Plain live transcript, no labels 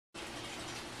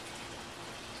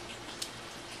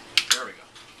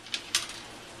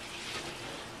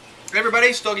Hey everybody,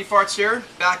 StogieFarts here,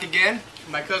 back again.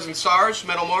 My cousin Sars,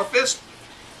 Metamorphist.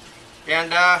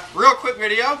 And real quick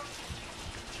video.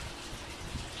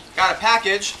 Got a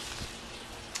package.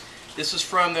 This is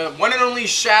from the one and only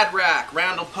ShadRac,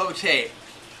 Randall Pote.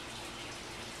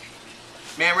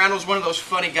 Man, Randall's one of those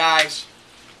funny guys.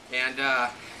 And I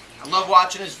love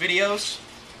watching his videos.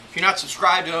 If you're not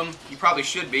subscribed to him, you probably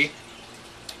should be.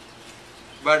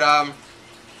 But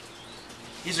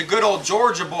he's a good old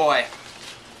Georgia boy.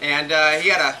 And he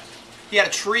had a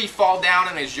tree fall down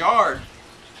in his yard.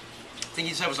 I think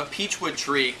he said it was a Peachwood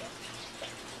tree.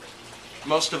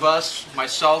 Most of us,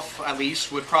 myself at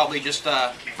least, would probably just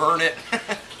burn it,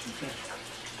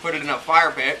 put it in a fire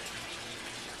pit.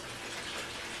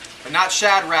 But not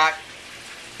ShadRac.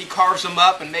 He carves them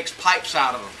up and makes pipes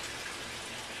out of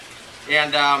them.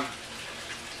 And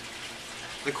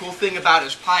the cool thing about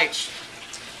his pipes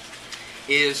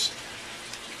is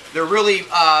they're really,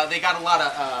 they got a lot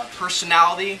of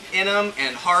personality in them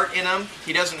and heart in them.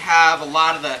 He doesn't have a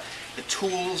lot of the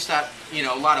tools that, you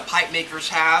know, a lot of pipe makers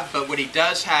have, but what he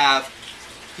does have,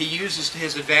 he uses to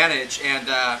his advantage, and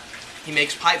he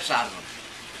makes pipes out of them.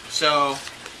 So,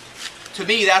 to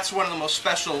me, that's one of the most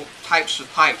special types of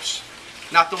pipes.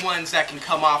 Not the ones that can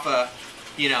come off a,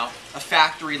 you know, a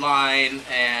factory line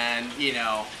and, you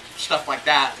know, stuff like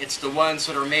that. It's the ones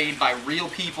that are made by real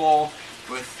people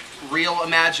with real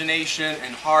imagination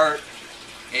and heart.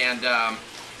 And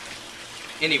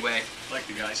anyway, like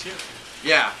the guys here.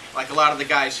 Yeah, like a lot of the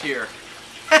guys here.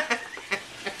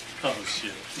 Oh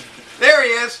shit. There he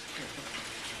is.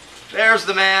 There's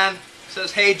the man.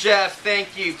 Says, "Hey Jeff,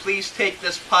 thank you. Please take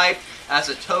this pipe as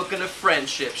a token of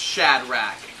friendship,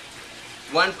 ShadRac.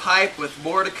 One pipe with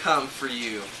more to come for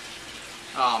you."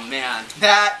 Oh man,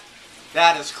 that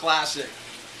is classic.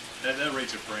 That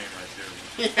rates a frame right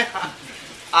there. Yeah.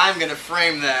 I'm going to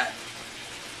frame that.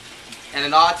 And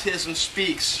an Autism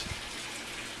Speaks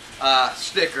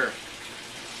sticker.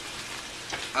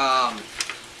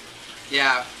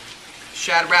 Yeah,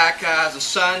 ShadRac has a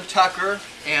son, Tucker,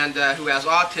 and who has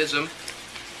autism.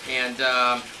 And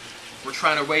we're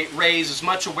trying to raise as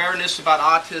much awareness about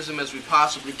autism as we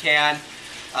possibly can.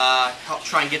 Help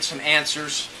try and get some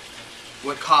answers.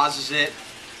 What causes it?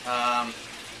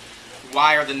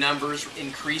 Why are the numbers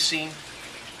increasing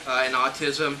in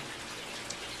autism?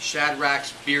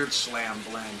 ShadRac's Beard Slam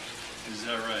blend. Is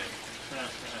that right?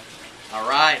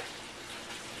 Alright.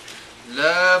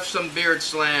 Love some Beard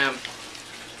Slam.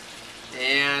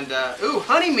 And, ooh,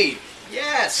 Handmade.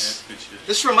 Yes! That's good shit.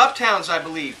 This is from Uptowns, I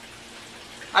believe.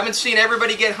 I've been seeing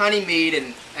everybody get Handmade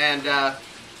and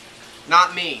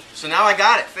not me. So now I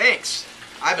got it. Thanks.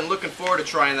 I've been looking forward to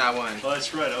trying that one. Well,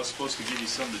 that's right. I was supposed to give you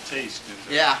some to taste. And,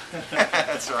 yeah,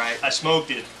 that's right. I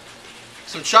smoked it.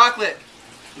 Some chocolate.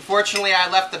 Unfortunately, I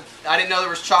didn't know there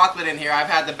was chocolate in here. I've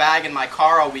had the bag in my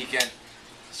car all weekend.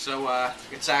 So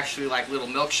it's actually like little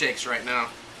milkshakes right now.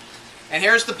 And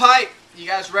here's the pipe. You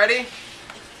guys ready?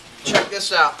 Check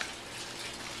this out.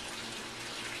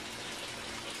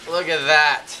 Look at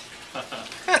that.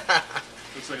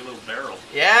 Looks like a little barrel.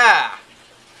 Yeah.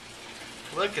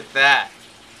 Look at that.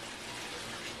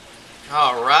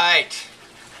 All right.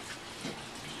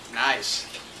 Nice.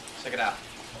 Check it out.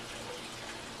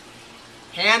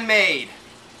 Handmade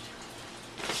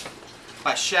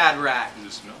by ShadRac. Does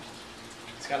it smell?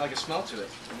 It's got like a smell to it.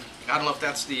 I don't know if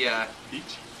that's the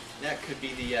peach. Yeah, it could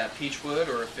be the Peachwood,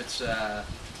 or if it's the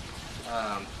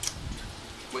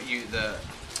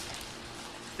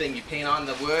thing you paint on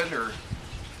the wood, or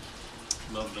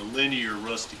love the linear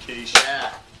rustication.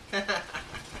 yeah.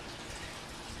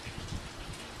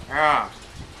 Ah,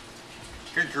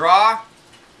 good draw. I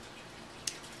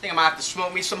think I might have to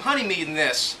smoke me some Handmade in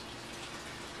this.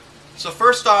 So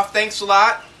first off, thanks a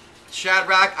lot,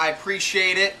 ShadRac. I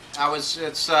appreciate it. I was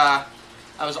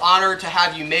honored to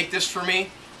have you make this for me.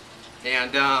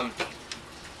 And I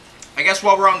guess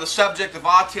while we're on the subject of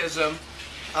autism,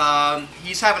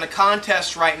 he's having a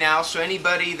contest right now. So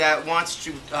anybody that wants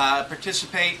to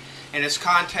participate in his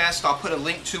contest, I'll put a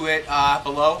link to it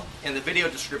below in the video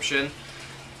description.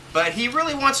 But he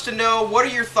really wants to know, what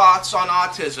are your thoughts on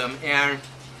autism, and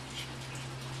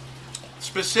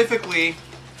specifically,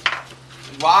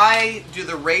 why do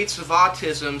the rates of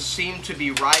autism seem to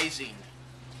be rising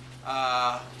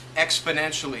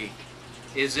exponentially?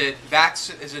 Is it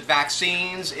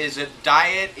vaccines? Is it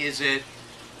diet? Is it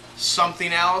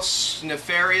something else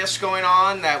nefarious going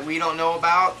on that we don't know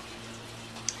about?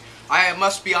 I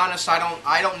must be honest, I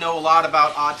don't know a lot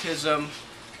about autism.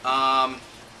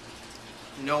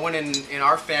 No one in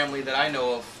our family that I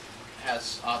know of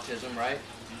has autism, right?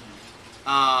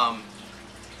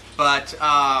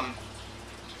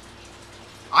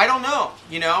 I don't know.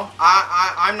 You know,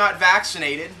 I'm not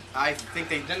vaccinated. I think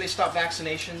didn't they stop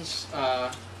vaccinations?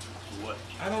 What?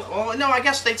 I don't. Well, no, I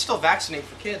guess they'd still vaccinate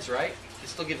for kids, right? They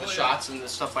still give the yeah. shots and the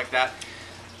stuff like that.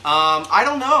 I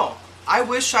don't know. I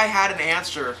wish I had an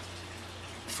answer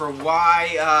for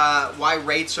why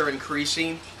rates are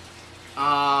increasing.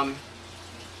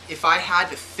 If I had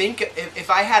to think, if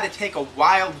I had to take a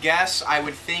wild guess, I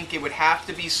would think it would have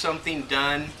to be something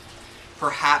done,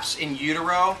 perhaps in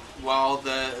utero while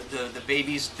the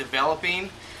baby's developing,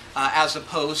 as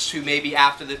opposed to maybe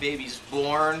after the baby's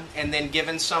born and then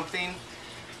given something.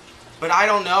 But I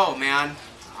don't know, man.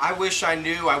 I wish I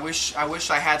knew. I wish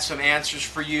I had some answers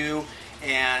for you,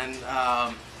 and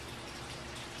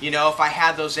you know, if I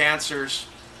had those answers,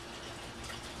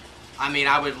 I mean,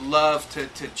 I would love to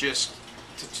just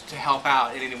to help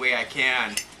out in any way I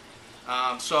can.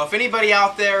 So if anybody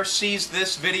out there sees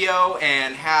this video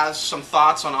and has some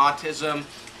thoughts on autism,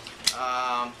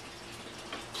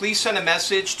 please send a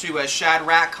message to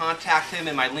ShadRac. Contact him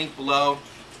in my link below.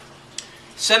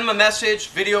 Send him a message,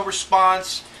 video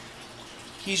response.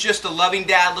 He's just a loving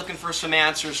dad looking for some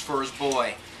answers for his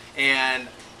boy, and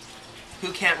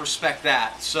who can't respect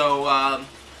that? So I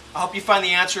hope you find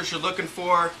the answers you're looking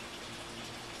for.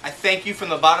 I thank you from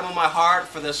the bottom of my heart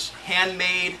for this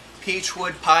handmade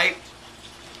Peachwood pipe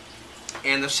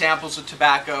and the samples of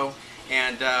tobacco,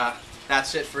 and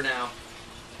that's it for now.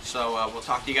 So we'll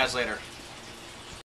talk to you guys later.